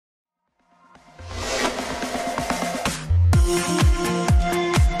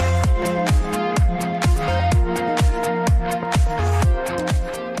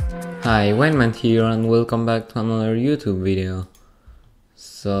Hi, Wildmind here and welcome back to another YouTube video.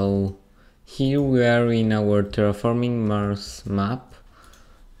 So, here we are in our Terraforming Mars map.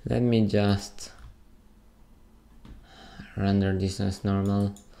 Let me just render this as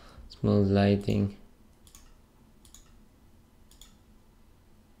normal, smooth lighting.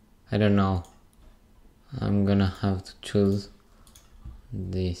 I don't know, I'm gonna have to choose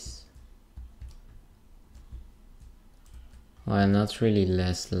this. Well, not really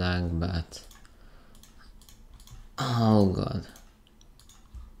less lag, but oh god.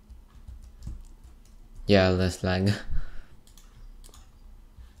 Yeah, less lag.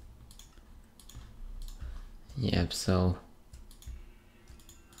 Yep, so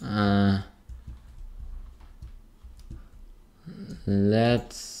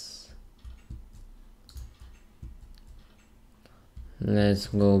let's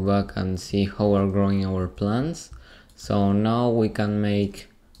go back and see how we're growing our plants. So now we can make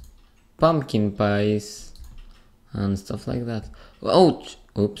pumpkin pies and stuff like that. Ouch!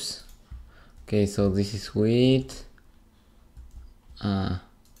 Oops. Okay, so this is wheat. Oh,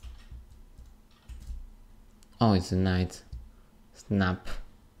 it's a night. Snap.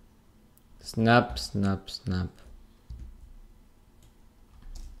 Snap, snap, snap.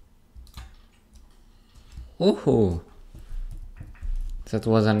 Woohoo! That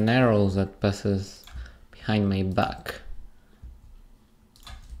was an arrow that passes behind my back.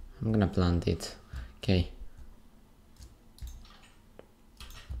 I'm gonna plant it. Okay.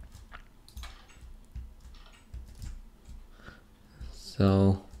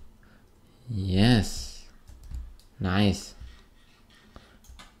 So, yes. Nice.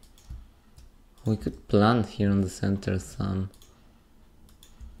 We could plant here in the center some.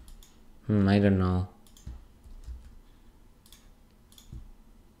 I don't know.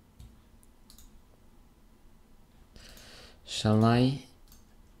 Shall I?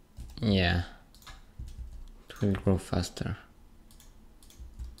 Yeah. It will grow faster.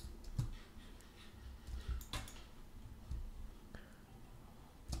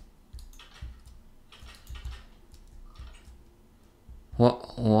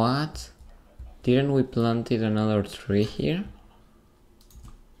 What? Didn't we planted another tree here?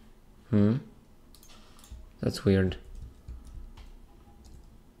 That's weird.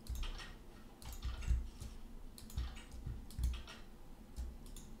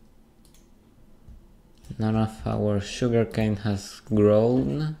 None of our sugarcane has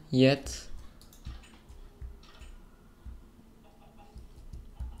grown yet.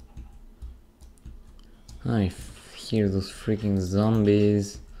 I hear those freaking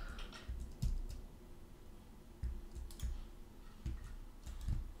zombies.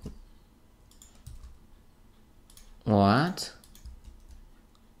 What?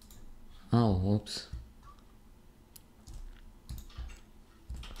 Oh, whoops.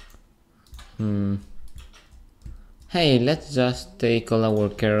 Hey, let's just take all our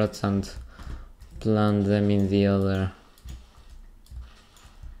carrots and plant them in the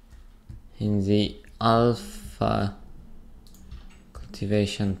alpha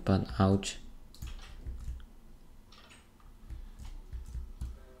cultivation pad. Ouch.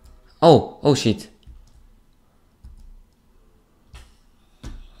 Oh shit.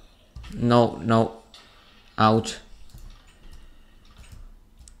 No. Ouch.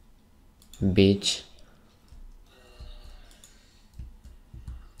 Bitch.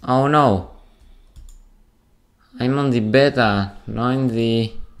 Oh no. I'm on the beta, not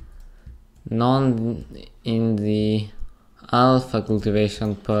in the alpha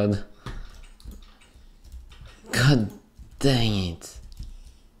cultivation pod. God dang it.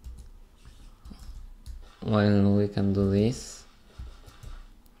 Well, we can do this.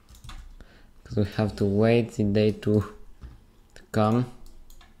 Because we have to wait the day to come.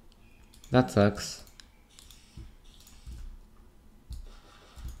 That sucks.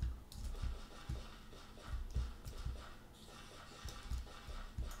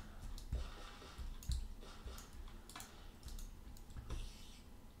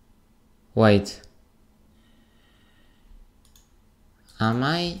 Wait. Am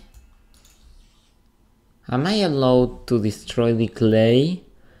I allowed to destroy the clay?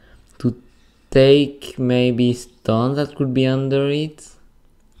 To take maybe stone that could be under it?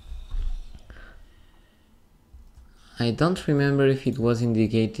 I don't remember if it was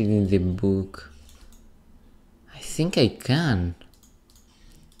indicated in the book. I think I can.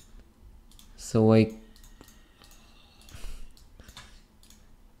 So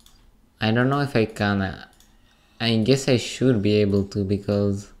I don't know if I can. I guess I should be able to,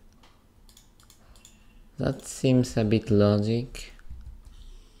 because that seems a bit logic.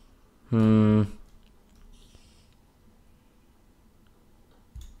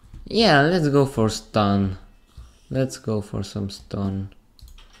 Yeah, let's go for stone. Let's go for some stone.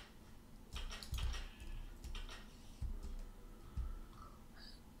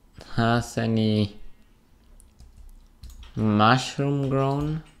 Has any mushroom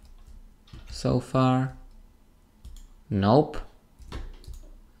grown so far? Nope.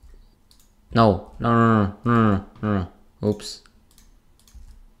 No. No. Oops.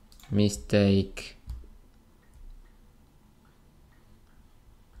 Mistake.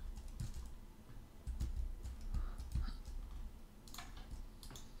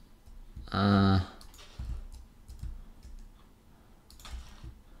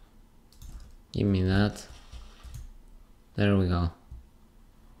 Give me that. There we go.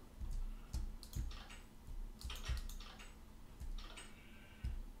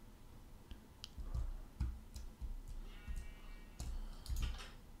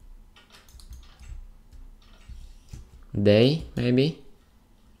 Day, maybe?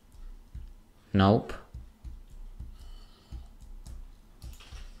 Nope.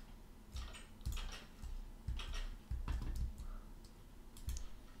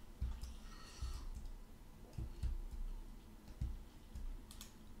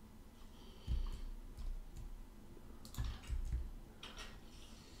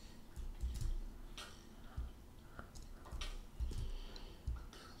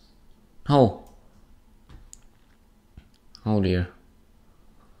 Oh. Oh dear.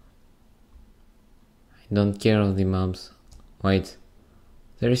 I don't care of the mobs. Wait.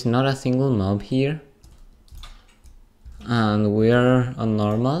 There is not a single mob here? And we're on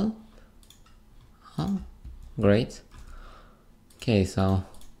normal? Oh, great. Okay, so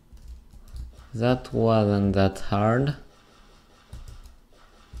that wasn't that hard.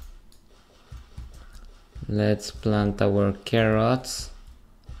 Let's plant our carrots.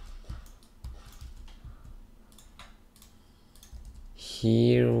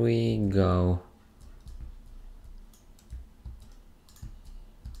 Here we go.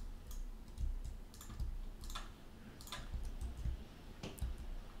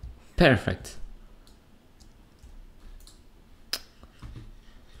 Perfect.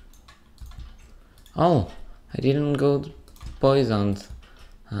 Oh, I didn't go poisoned,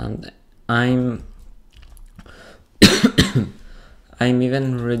 and I'm I'm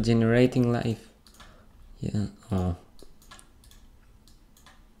even regenerating life. Yeah. Oh.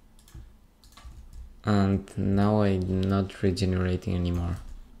 And now I'm not regenerating anymore.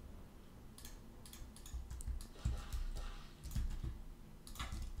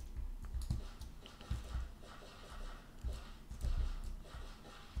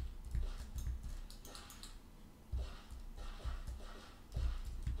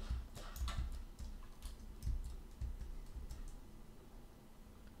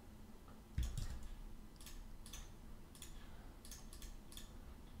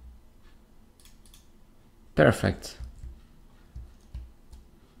 Perfect.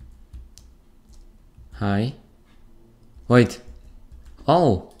 Hi. Wait.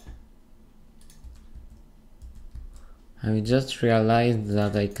 Oh! I just realized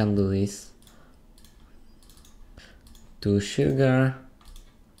that I can do this. 2 sugar,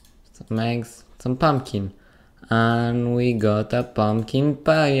 some eggs, some pumpkin. And we got a pumpkin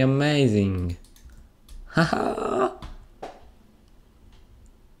pie, amazing! Haha!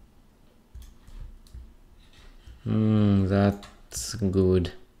 That's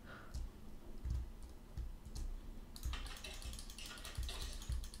good.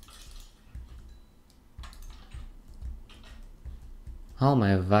 Oh,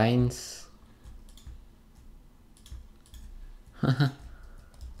 my vines. I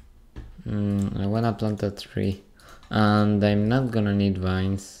wanna plant a tree. And I'm not gonna need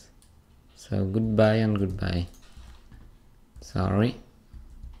vines. So goodbye and goodbye. Sorry.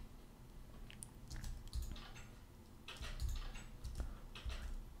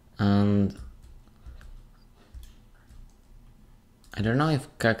 And I don't know if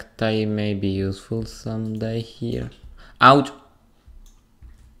cacti may be useful someday here. Ouch!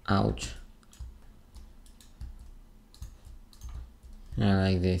 Ouch. Yeah,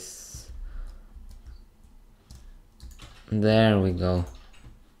 like this. There we go.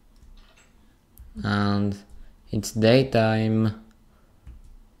 And it's daytime.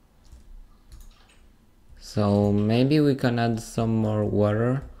 So maybe we can add some more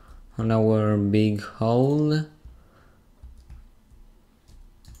water on our big hole.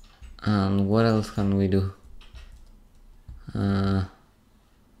 And what else can we do?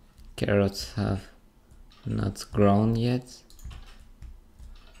 Carrots have not grown yet.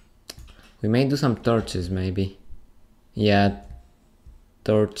 We may do some torches maybe. Yeah,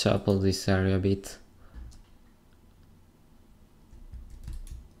 torch up all this area a bit.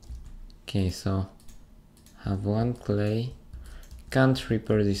 Okay, so have one clay. Can't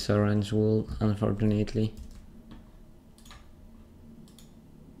repair this orange wool, unfortunately.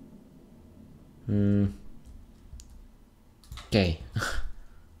 Okay.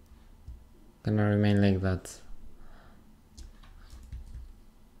 Gonna remain like that.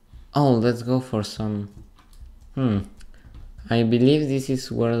 Oh, let's go for some... I believe this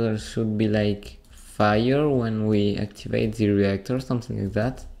is where there should be like fire when we activate the reactor, something like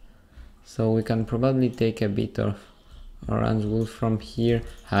that. So we can probably take a bit of orange wool from here.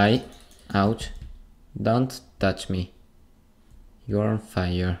 Hi. Ouch. Don't touch me. You're on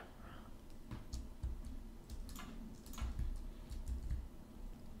fire.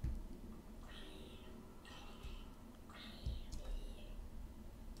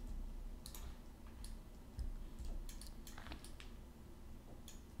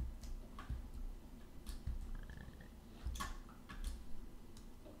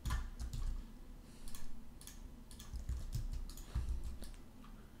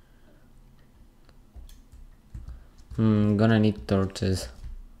 Gonna need torches.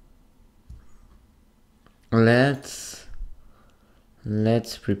 Let's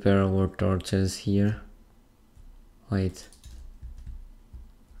prepare our torches here. Wait.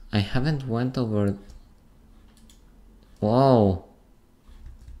 I haven't went over... Whoa!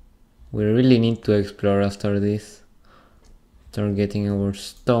 We really need to explore after this. Start getting our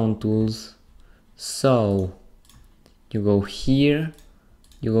stone tools. So... You go here.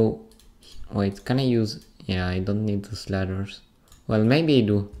 You go... Wait, can I use... Yeah, I don't need those ladders. Well, maybe I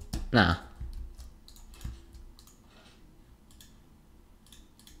do. Nah.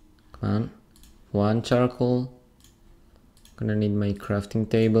 Come on. One charcoal. Gonna need my crafting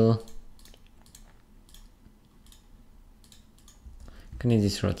table. Can need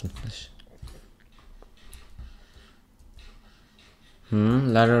this rotten flesh.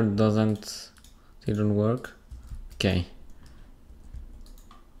 Ladder didn't work. Okay.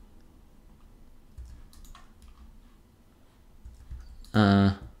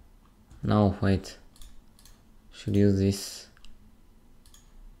 No, wait. Should use this.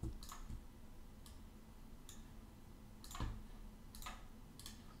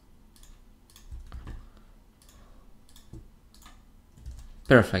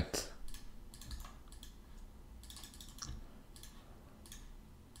 Perfect.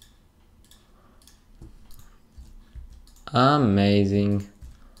 Amazing.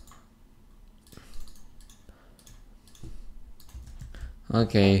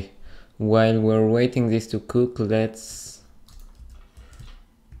 Okay, while we're waiting this to cook, let's...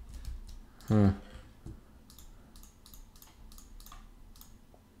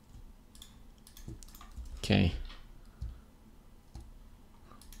 Okay.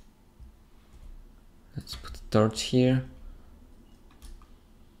 Let's put a torch here.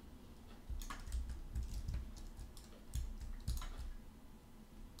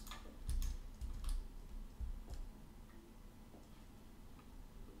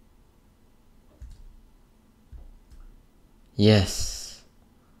 Yes.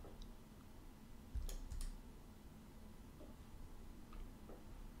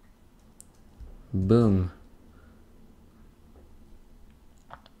 Boom.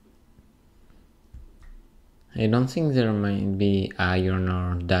 I don't think there might be iron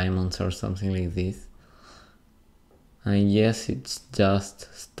or diamonds or something like this. I guess it's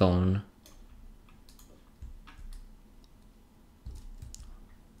just stone.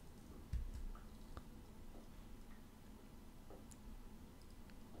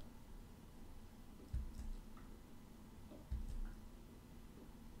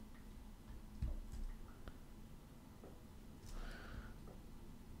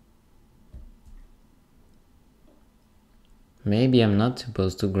 Maybe I'm not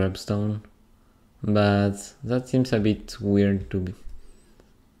supposed to grab stone, but that seems a bit weird to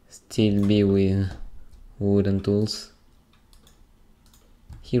still be with wooden tools.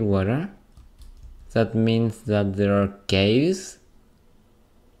 Here water? That means that there are caves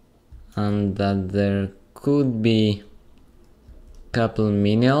and that there could be couple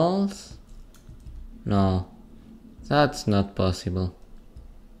minerals? No, that's not possible.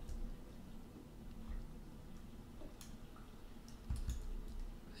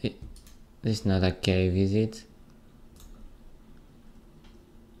 This is not a cave, is it?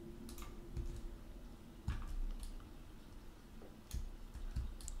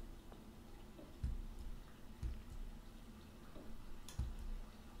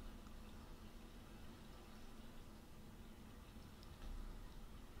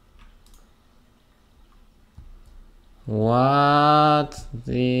 What?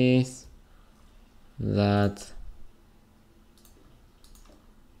 This? That?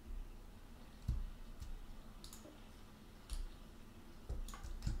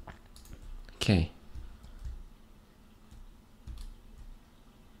 Okay.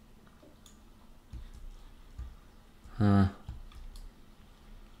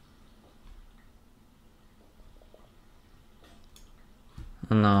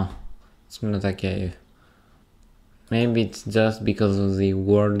 No, it's not a cave. Maybe it's just because of the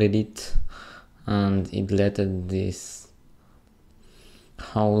word edit and it let this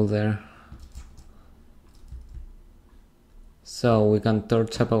hole there. So we can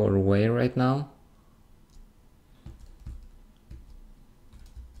torch up our way right now.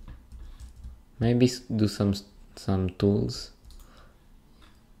 Maybe do some tools.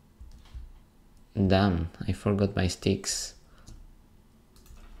 Damn, I forgot my sticks.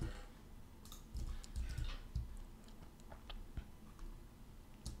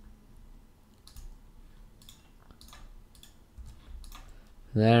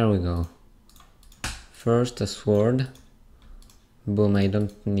 There we go. First a sword. Boom, I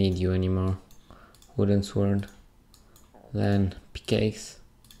don't need you anymore. Wooden sword. Then pickaxe.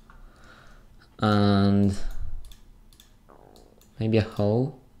 And maybe a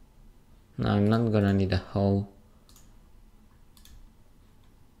hoe. No, I'm not gonna need a hoe.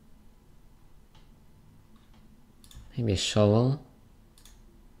 Maybe a shovel.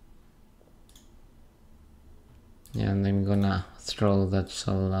 Yeah, and I'm gonna throw that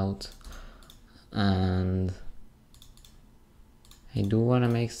shovel out. And I do wanna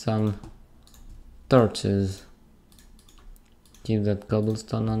make some torches. Keep that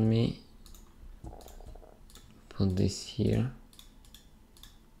cobblestone on me. Put this here.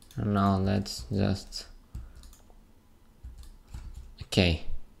 And now let's just... Okay.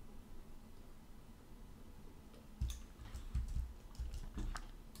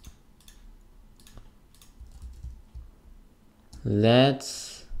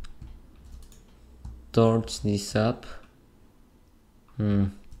 Let's torch this up.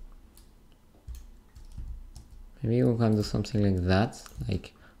 Maybe we can do something like that,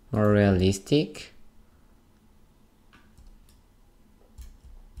 like more realistic.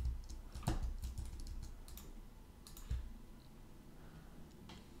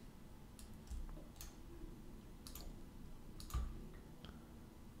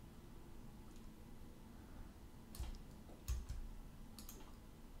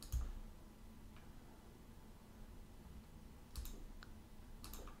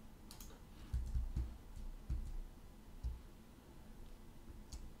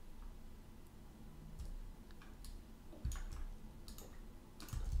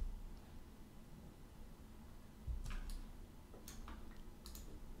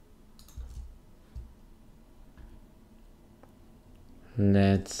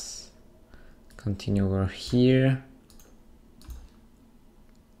 Let's continue over here.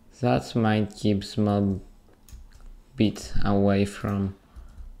 That might keep small bit away from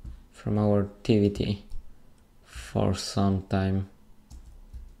our activity for some time.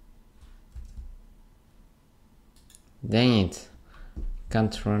 Dang it,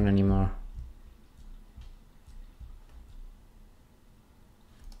 can't run anymore.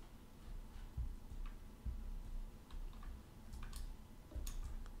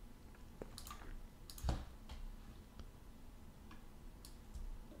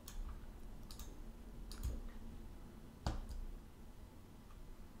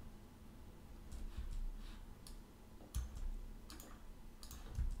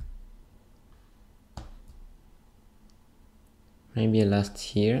 Maybe last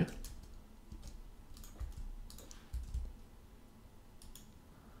here.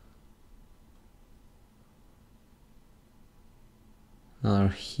 Or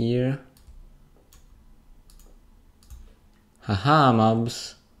here. Haha,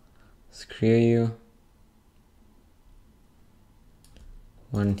 mobs. Screw you.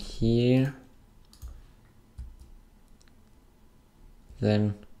 One here.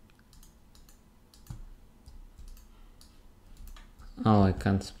 Then... Oh, I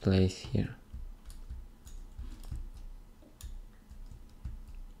can't place here.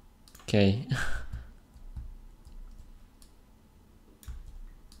 Okay.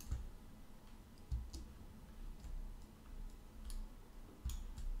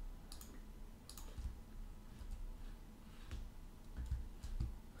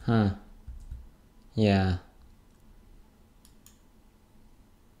 Huh. Yeah.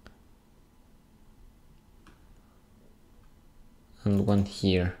 And one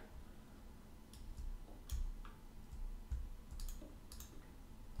here.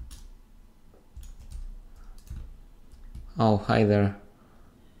 Oh, hi there.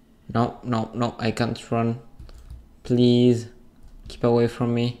 No, no, no, I can't run. Please, keep away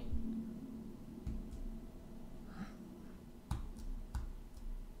from me.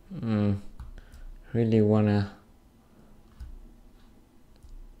 Really wanna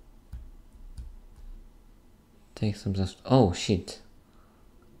take some stuff. Oh shit.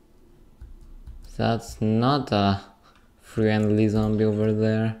 That's not a friendly zombie over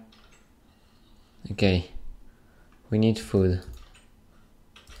there. Okay. We need food.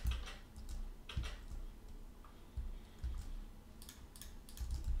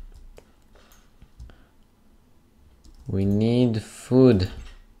 We need food.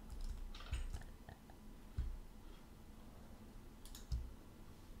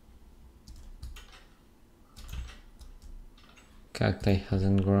 Cacti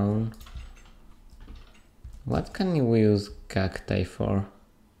hasn't grown. What can we use cacti for?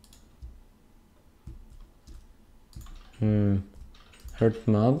 Hurt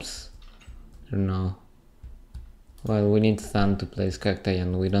mobs? I don't know. Well, we need sand to place cacti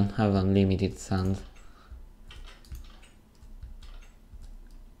and we don't have unlimited sand.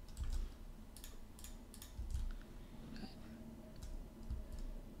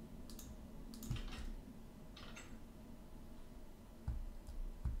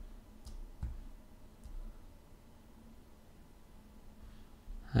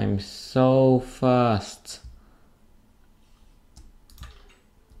 I'm so fast.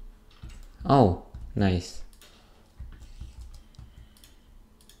 Oh, nice.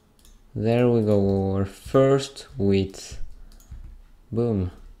 There we go, our first wheat.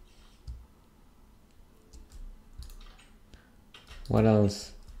 Boom. What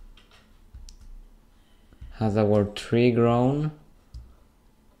else? Has our tree grown?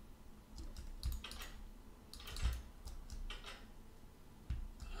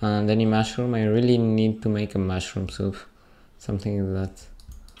 And any mushroom? I really need to make a mushroom soup. Something like that.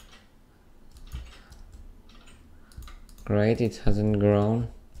 Great, it hasn't grown.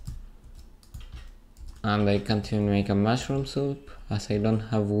 And I can't even make a mushroom soup as I don't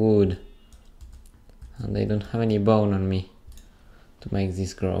have wood. And I don't have any bone on me to make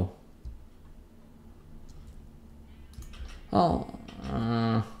this grow. Oh,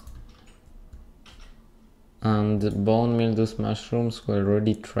 and bone mildew mushrooms were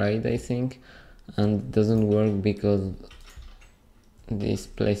already tried, I think, and it doesn't work because this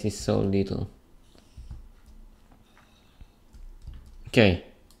place is so little. Okay,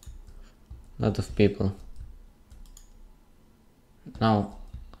 lot of people. Now,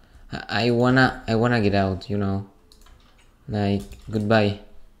 I wanna get out, you know, like goodbye.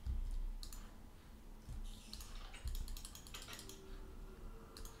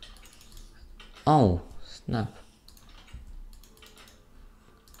 Oh, snap.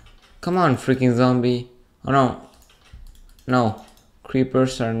 Come on, freaking zombie. Oh no. No,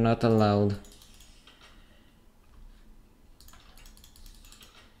 creepers are not allowed.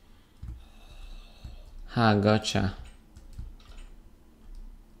 Ha, gotcha.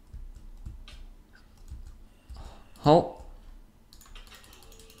 Oh.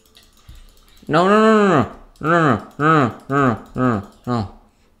 No, no, no, no, no, no, no, no, no, no, no, no.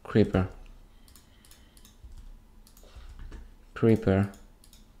 Creeper. Creeper.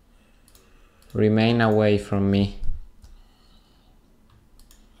 Remain away from me.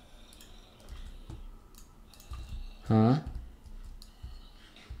 Huh?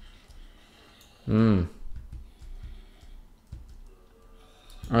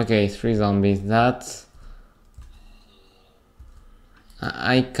 Okay, 3 zombies. That's...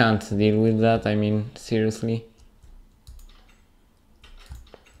 I can't deal with that, I mean, seriously.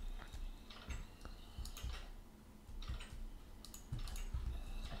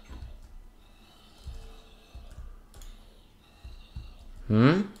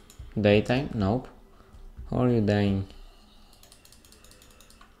 Daytime? Nope. How are you dying?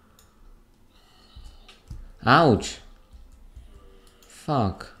 Ouch!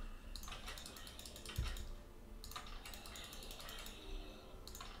 Fuck.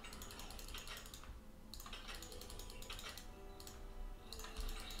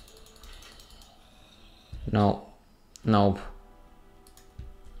 No. Nope.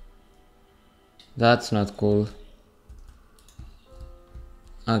 That's not cool.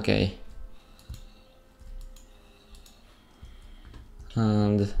 Okay.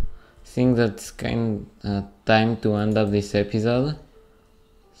 And I think that's kind of time to end up this episode.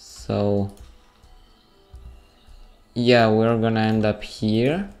 So yeah, we're gonna end up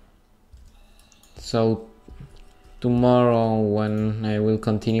here. So tomorrow, when I will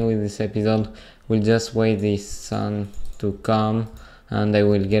continue with this episode, we'll just wait the sun to come and I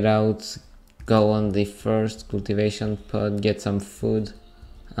will get out, go on the first cultivation pod, get some food,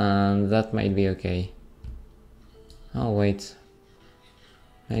 and that might be okay. Oh wait,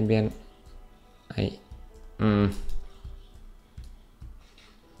 maybe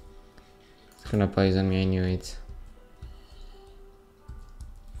gonna poison me, I knew it.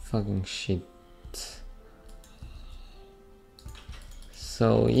 Fucking shit.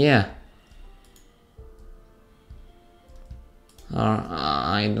 So yeah.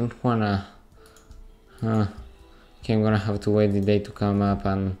 I don't wanna... Okay, I'm gonna have to wait the day to come up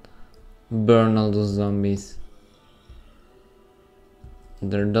and burn all those zombies.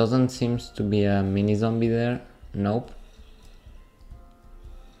 There doesn't seem to be a mini zombie there. Nope.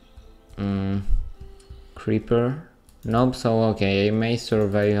 Creeper. Nope, so okay, I may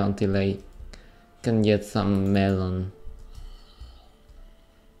survive until I can get some melon.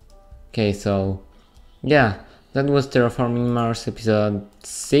 Okay, so yeah, that was Terraforming Mars episode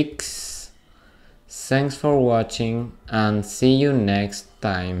 6. Thanks for watching and see you next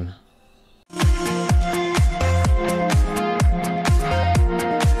time.